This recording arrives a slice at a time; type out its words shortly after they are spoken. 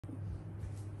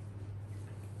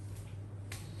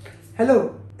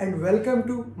Hello and welcome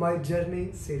to my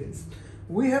journey series.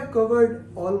 We have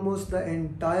covered almost the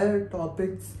entire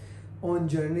topics on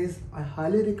journeys. I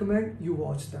highly recommend you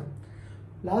watch them.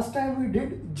 Last time we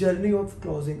did journey of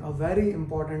closing, a very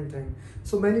important thing.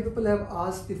 So many people have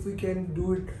asked if we can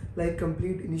do it like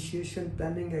complete initiation,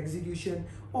 planning, execution,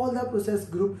 all the process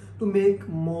group to make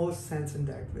more sense in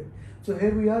that way. So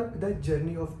here we are with the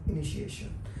journey of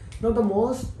initiation. Now the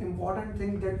most important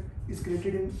thing that is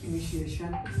created in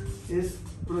initiation is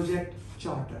project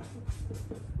charter.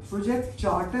 Project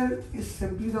charter is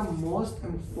simply the most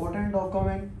important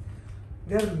document.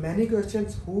 There are many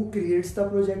questions: who creates the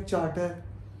project charter,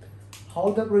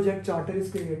 how the project charter is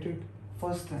created.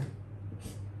 First thing,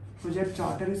 project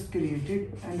charter is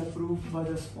created and approved by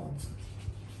the sponsor.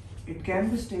 It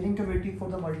can be steering committee for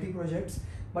the multi projects,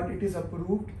 but it is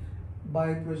approved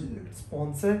by project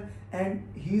sponsor, and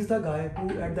he is the guy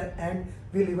who at the end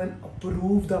will even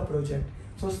approve the project.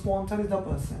 So sponsor is the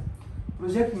person.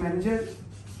 Project manager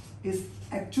is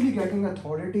actually getting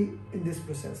authority in this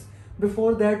process.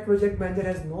 Before that, project manager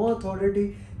has no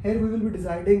authority. Here we will be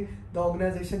deciding the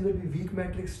organization will be weak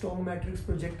matrix, strong matrix,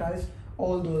 projectized,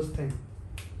 all those things.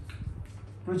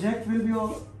 Project will be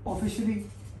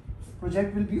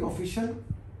official.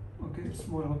 Okay, it's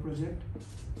more of a project.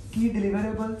 Key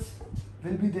deliverables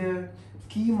will be there,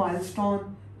 key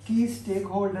milestone, key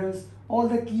stakeholders, all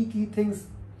the key things.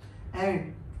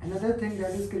 And another thing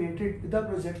that is created with the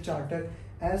project charter,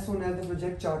 as soon as the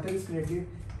project charter is created,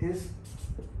 is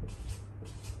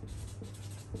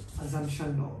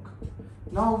assumption log.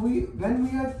 Now when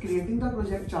we are creating the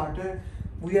project charter,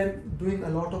 we are doing a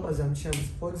lot of assumptions.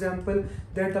 For example,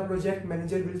 that the project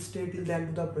manager will stay till the end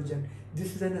of the project.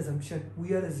 This is an assumption.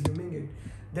 We are assuming it.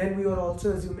 Then we are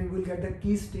also assuming we'll get the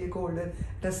key stakeholder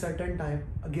at a certain time.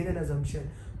 Again, an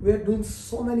assumption. We are doing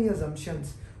so many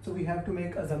assumptions. So we have to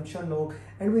make assumption log,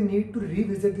 and we need to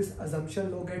revisit this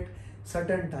assumption log at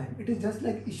certain time. It is just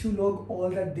like issue log, all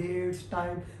the dates,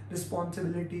 time,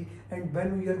 responsibility, and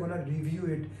when we are going to review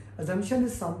it. Assumption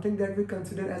is something that we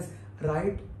consider as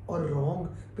right or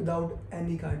wrong without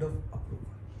any kind of approval.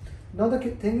 Now the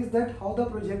thing is that how the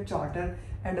project charter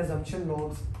and assumption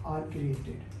logs are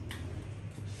created.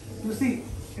 You see,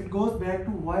 it goes back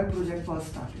to why project was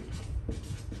started.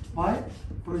 Why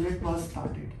project was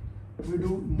started? We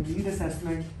do need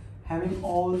assessment, having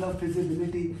all the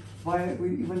feasibility, why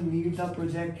we even need the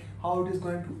project, how it is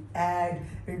going to add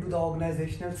into the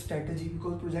organizational strategy,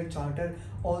 because project charter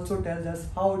also tells us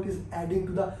how it is adding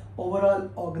to the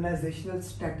overall organizational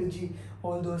strategy,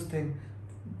 all those things.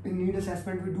 In need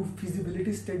assessment, we do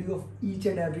feasibility study of each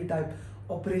and every type: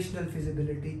 operational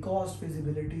feasibility, cost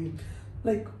feasibility,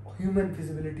 like human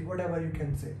feasibility, whatever you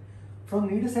can say. From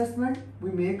need assessment,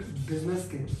 we make business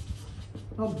case.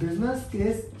 Now business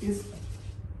case is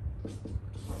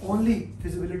only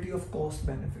feasibility of cost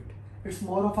benefit. It's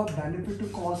more of a benefit to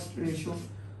cost ratio.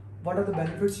 What are the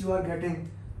benefits you are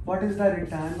getting? What is the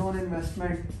return on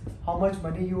investment? How much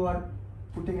money you are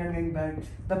putting and getting back?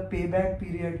 The payback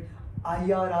period,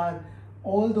 IRR,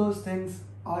 all those things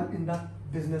are in the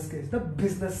business case, the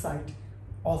business side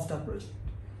of the project.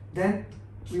 Then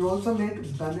we also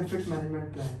make benefit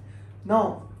management plan.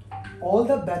 Now all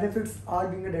the benefits are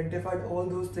being identified, all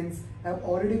those things have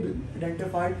already been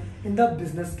identified in the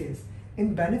business case.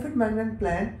 In benefit management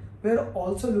plan, we are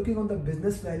also looking on the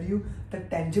business value, the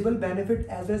tangible benefit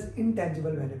as well as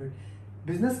intangible benefit.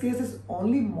 Business case is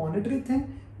only monetary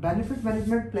thing. Benefit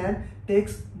management plan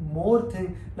takes more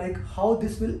thing, like how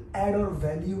this will add or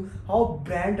value, how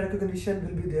brand recognition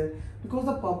will be there, because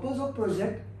the purpose of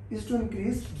project is to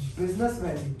increase business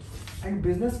value, and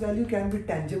business value can be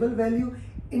tangible value,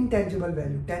 intangible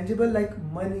value. Tangible like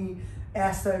money,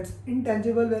 assets;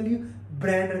 intangible value,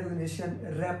 brand recognition,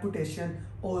 reputation,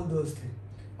 all those things.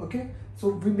 Okay, so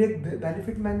we make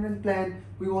benefit management plan.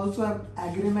 We also have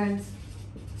agreements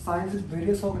signed with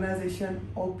various organizations,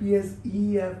 OPS,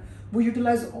 EEF. We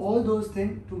utilize all those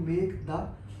things to make the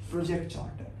project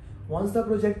charter. Once the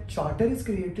project charter is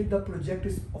created, the project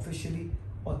is officially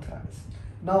authorized.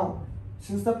 Now,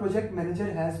 since the project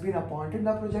manager has been appointed in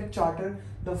the project charter,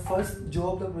 the first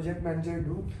job the project manager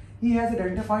do, he has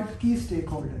identified key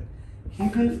stakeholder. He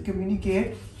will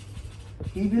communicate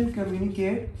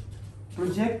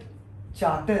project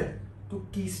charter to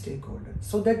key stakeholders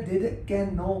so that they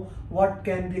can know what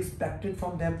can be expected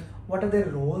from them, what are their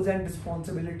roles and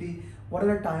responsibility, what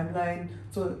are the timeline.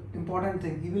 So important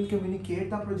thing, he will communicate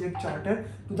the project charter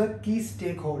to the key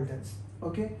stakeholders.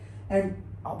 Okay, and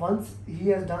once he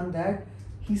has done that,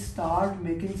 he start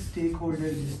making stakeholder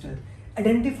register,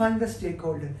 identifying the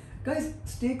stakeholder. Guys,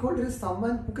 stakeholder is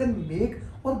someone who can make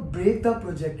or break break the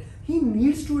project, he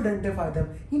needs to identify them,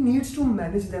 he needs to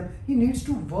manage them, he needs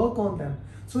to work on them.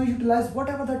 So utilize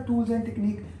whatever the tools and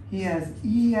technique he has.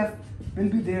 EEF will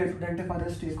be there to identify the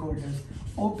stakeholders.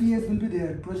 OPS will be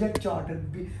there, project charter,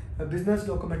 business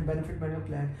document, benefit management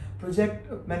plan,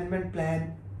 project management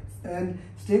plan. And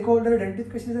stakeholder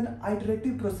identification is an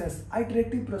iterative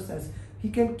process. He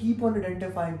can keep on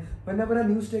identifying. Whenever a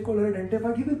new stakeholder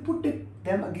identified, he will put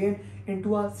them again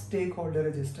into a stakeholder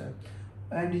register.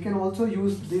 And he can also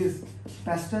use this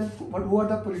PESTEL, who are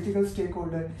the political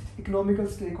stakeholder, economical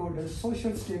stakeholder,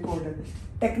 social stakeholder,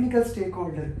 technical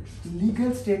stakeholder,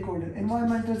 legal stakeholder,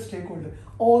 environmental stakeholder,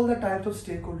 all the types of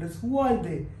stakeholders. Who are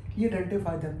they? He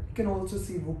identify them. You can also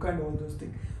see VUCA and all those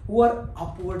things. Who are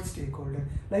upward stakeholder,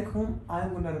 like whom I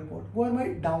am going to report. Who are my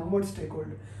downward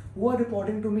stakeholder? Who are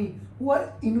reporting to me? Who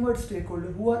are inward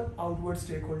stakeholder? Who are outward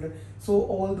stakeholder? So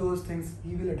all those things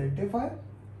he will identify.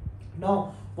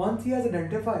 Now, once he has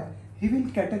identified, he will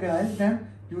categorize them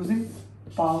using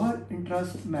power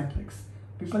interest matrix.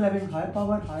 People having high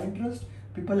power, high interest.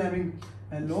 People having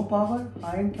low power,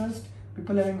 high interest.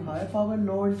 People having high power,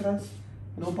 low interest.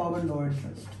 Low power, low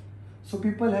interest. So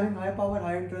people having high power,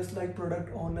 high interest like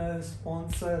product owner,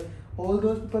 sponsor, all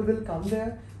those people will come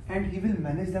there and he will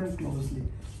manage them closely.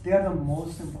 They are the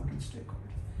most important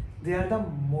stakeholders. They are the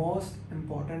most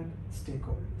important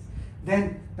stakeholders.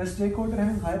 Then the stakeholder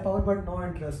having high power but no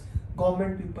interest,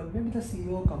 government people, maybe the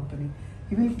CEO of company,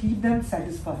 he will keep them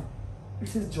satisfied.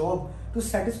 It's his job to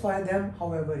satisfy them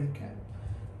however he can.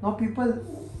 Now people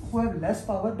who have less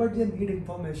power but they need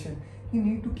information, he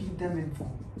need to keep them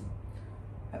informed.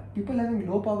 People having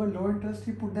low power, low interest,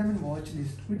 we put them in watch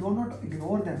list. We do not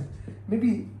ignore them.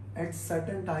 Maybe at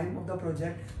certain time of the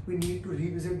project, we need to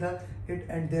revisit it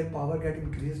and their power get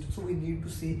increased. So we need to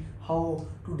see how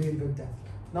to deal with them.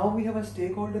 Now we have a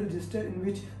stakeholder register in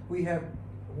which we have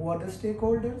who are the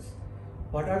stakeholders,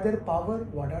 what are their power,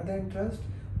 what are the interest,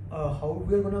 how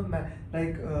we are gonna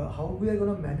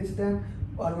manage them,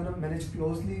 are going to manage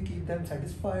closely, keep them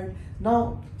satisfied.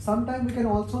 Now, sometimes we can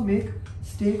also make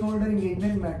stakeholder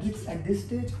engagement matrix at this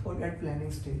stage or at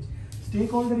planning stage.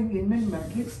 Stakeholder engagement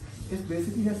matrix is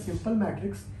basically a simple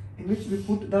matrix in which we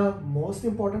put the most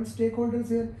important stakeholders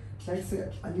here. Let's say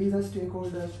Ali is a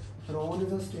stakeholder, Ron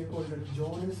is a stakeholder,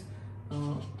 John is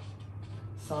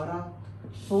Sarah.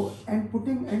 So, and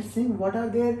putting and seeing what are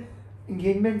their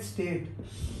engagement state.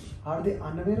 Are they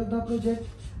unaware of the project?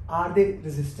 Are they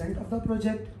resistant of the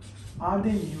project? Are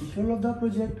they neutral of the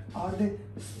project? Are they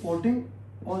supporting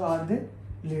or are they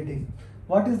leading?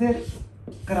 What is their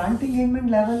current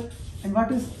engagement level and what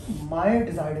is my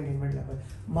desired engagement level?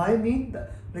 My mean the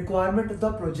requirement of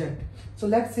the project. So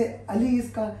let's say Ali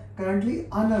is currently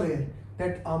unaware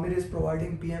that Amir is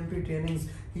providing PMP trainings.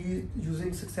 He is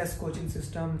using success coaching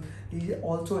system. He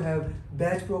also have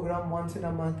batch program once in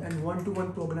a month and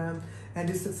one-to-one program, and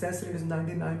his success rate is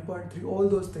 99.3, all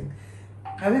those things.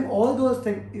 Having all those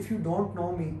things, if you don't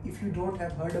know me, if you don't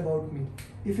have heard about me,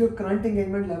 if your current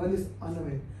engagement level is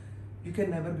unaware, you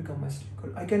can never become my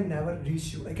stakeholder. I can never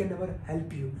reach you. I can never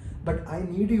help you. But I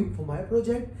need you for my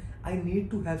project. I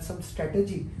need to have some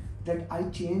strategy that I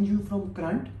change you from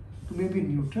current to maybe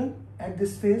neutral at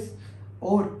this phase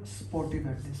or supportive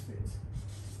at this phase.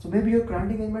 So maybe your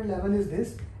current engagement level is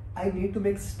this. I need to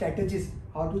make strategies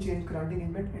how to change current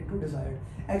engagement into desired.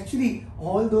 Actually,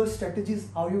 all those strategies,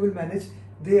 how you will manage,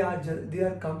 they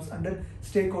are comes under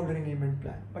stakeholder engagement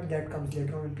plan, but that comes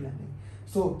later on in planning.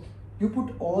 So you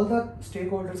put all the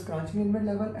stakeholders current engagement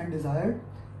level and desired,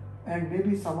 and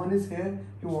maybe someone is here,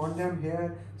 you want them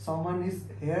here, someone is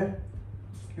here,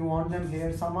 you want them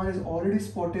here, someone is already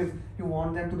supportive, you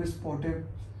want them to be supportive.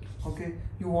 Okay,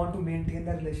 you want to maintain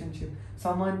that relationship.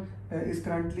 Someone is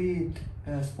currently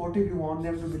supportive, you want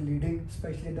them to be leading,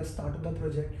 especially at the start of the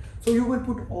project. So you will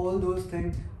put all those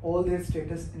things, all their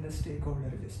status in the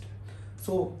stakeholder register.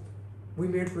 So we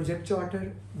made project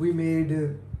charter, we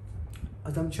made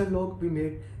assumption log, we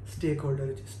made stakeholder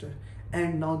register,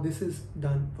 and now this is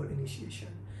done for initiation.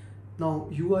 Now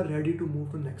you are ready to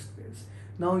move to next phase.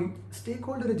 Now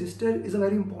stakeholder register is a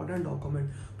very important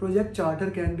document. Project charter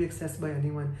can be accessed by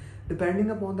anyone. Depending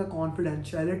upon the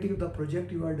confidentiality of the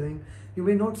project you are doing, you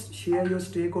may not share your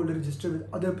stakeholder register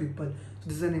with other people. So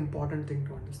this is an important thing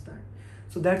to understand.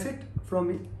 So that's it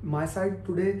from my side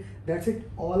today. That's it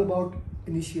all about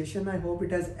initiation. I hope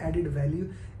it has added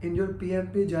value in your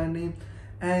PMP journey.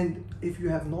 And if you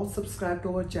have not subscribed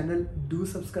to our channel, do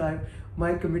subscribe.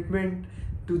 My commitment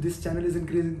to this channel is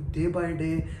increasing day by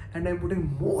day, and I'm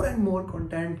putting more and more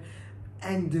content.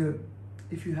 And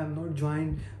if you have not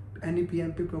joined any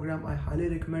PMP program, I highly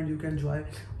recommend you can join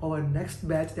our next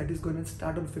batch that is going to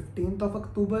start on 15th of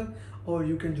October, or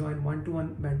you can join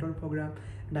one-to-one mentor program,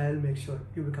 and I will make sure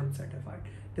you become certified.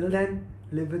 Till then,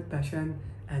 live with passion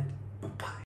and bye-bye.